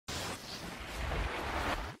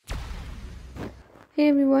Hey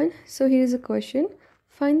everyone, so here is a question.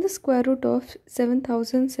 Find the square root of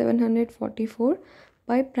 7744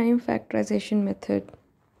 by prime factorization method.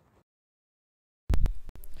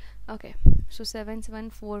 Okay, so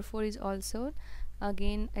 7744 is also,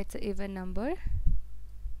 again, it's an even number.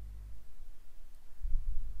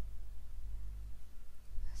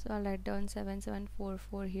 So I'll write down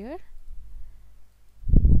 7744 here.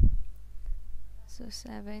 So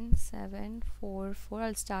 7744,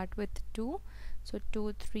 I'll start with 2. So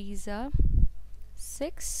 2 3s are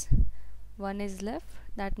 6, 1 is left,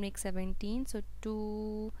 that makes 17. So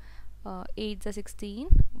 2 8s are 16,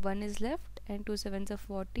 1 is left, and 2 7s are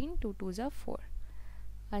 14, 2 2s are 4.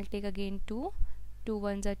 I'll take again 2, 2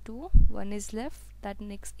 1s are 2, 1 is left, that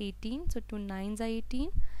makes 18. So 2 9s are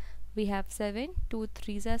 18, we have 7, 2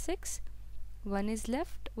 3s are 6, 1 is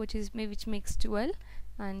left, which makes 12,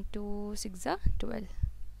 and 2 6 are 12.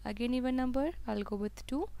 Again even number, I'll go with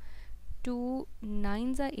 2, 2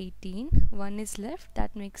 9s are 18, 1 is left,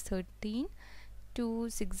 that makes 13, 2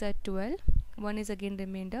 6 are 12, 1 is again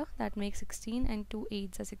remainder, that makes 16, and 2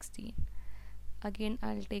 8s are 16. Again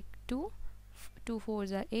I'll take 2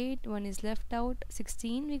 4s are 8, 1 is left out,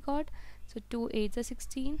 16 we got. So 2 8s are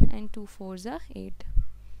 16, and 2 4s are 8.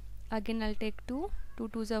 Again I'll take 2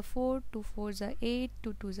 2s are 4, 2 4s are 8,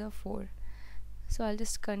 2 2s are 4. So I'll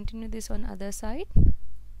just continue this on other side.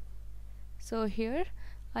 So here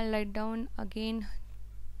I'll write down again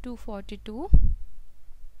 242.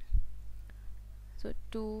 So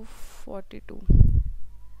 242.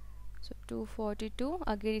 So 242,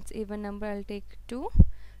 again it's even number, I'll take 2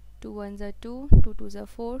 1s are 2, 2 2s are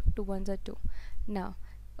 4, 2 1s are 2. Now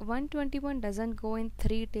 121 doesn't go in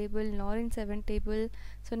 3 table nor in 7 table,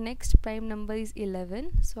 so next prime number is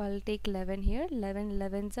 11. So I'll take 11 here. 11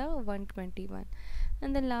 11s are 121,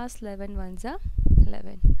 and the last 11 ones are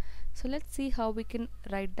 11. So let's see how we can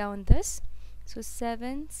write down this. So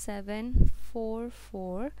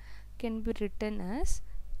 7744 can be written as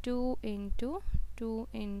 2 into 2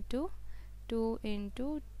 into 2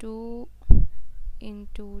 into 2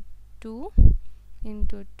 into 2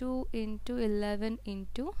 into 2 into 11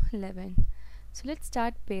 into 11. So let's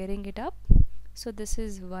start pairing it up. So this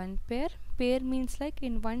is one pair. Pair means like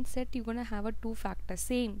in one set you're gonna have a two factors,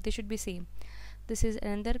 same, they should be same. This is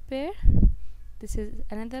another pair, this is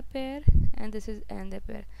another pair, and this is another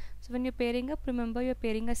pair. So when you're pairing up, remember you're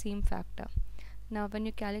pairing a same factor. Now when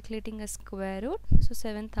you're calculating a square root, so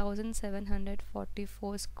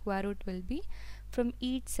 7744 square root will be from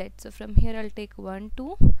each set. So from here I'll take 1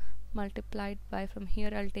 2 multiplied by, from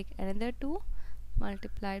here I'll take another 2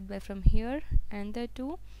 multiplied by, from here another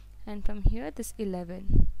 2, and from here this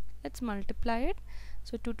 11. Let's multiply it.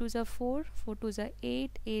 So 2 2s are 4, 4 2s are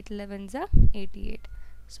 8, 8 11s are 88.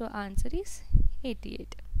 So answer is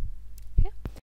 88.